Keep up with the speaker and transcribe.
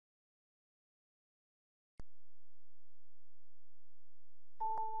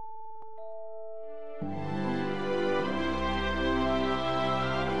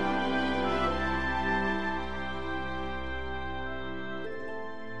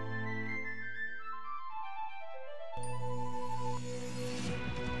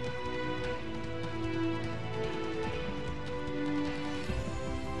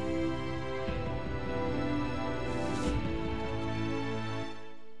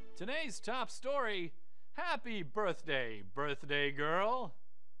Today's top story, happy birthday, birthday girl.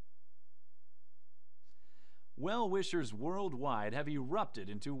 Well-wishers worldwide have erupted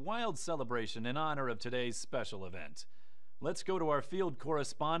into wild celebration in honor of today's special event. Let's go to our field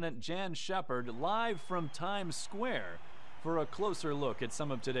correspondent, Jan Shepard, live from Times Square for a closer look at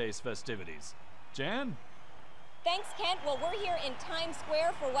some of today's festivities. Jan? Thanks, Kent. Well, we're here in Times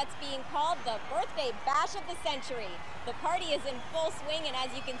Square for what's being called the Birthday Bash of the Century. The party is in full swing, and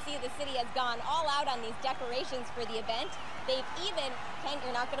as you can see, the city has gone all out on these decorations for the event. They've even, Kent,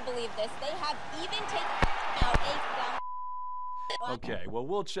 you're not going to believe this, they have even taken out a... Okay, well,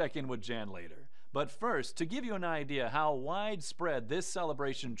 we'll check in with Jan later. But first, to give you an idea how widespread this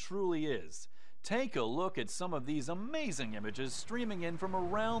celebration truly is, take a look at some of these amazing images streaming in from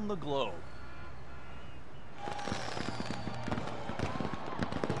around the globe.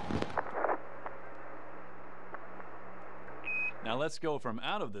 Now let's go from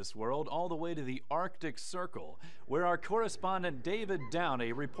out of this world all the way to the Arctic Circle, where our correspondent David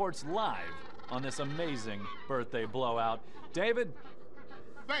Downey reports live on this amazing birthday blowout. David?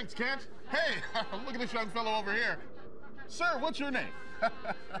 Thanks, Kent. Hey, look at this young fellow over here. Sir, what's your name?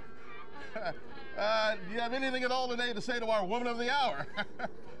 Do you have anything at all today to say to our woman of the hour?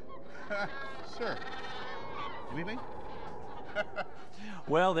 Sir, anything?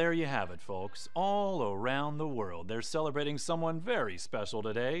 Well, there you have it, folks. All around the world, they're celebrating someone very special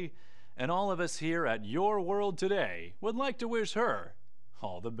today, and all of us here at Your World Today would like to wish her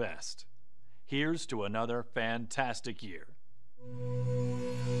all the best. Here's to another fantastic year.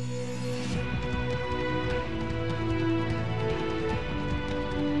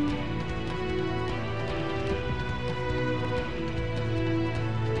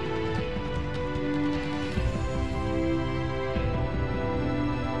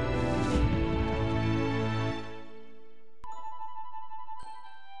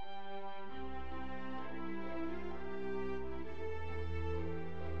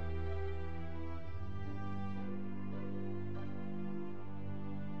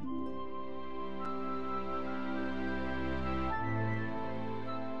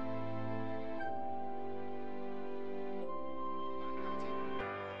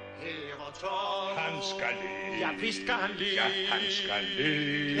 Han skal leve. Ja, vist skal han leve. Ja, han skal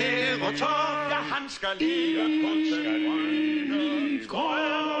leve. Her og tår, ja, han skal leve. Ja, han skal leve.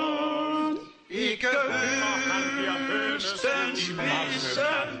 Grøn, ikke høstens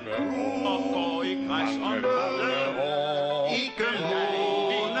visse og går i græs og møde. Ikke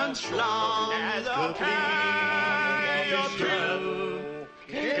månens blanke kære død.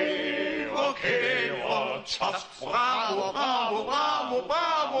 Kære, kære, toft. Bravo, bravo, bravo,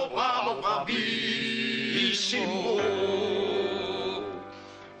 bravo, bravo, bravo. Vi sin mor.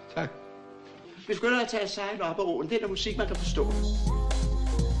 Tak. Vi begynder at tage sejlen op ad åen. Det er der musik, man kan forstå.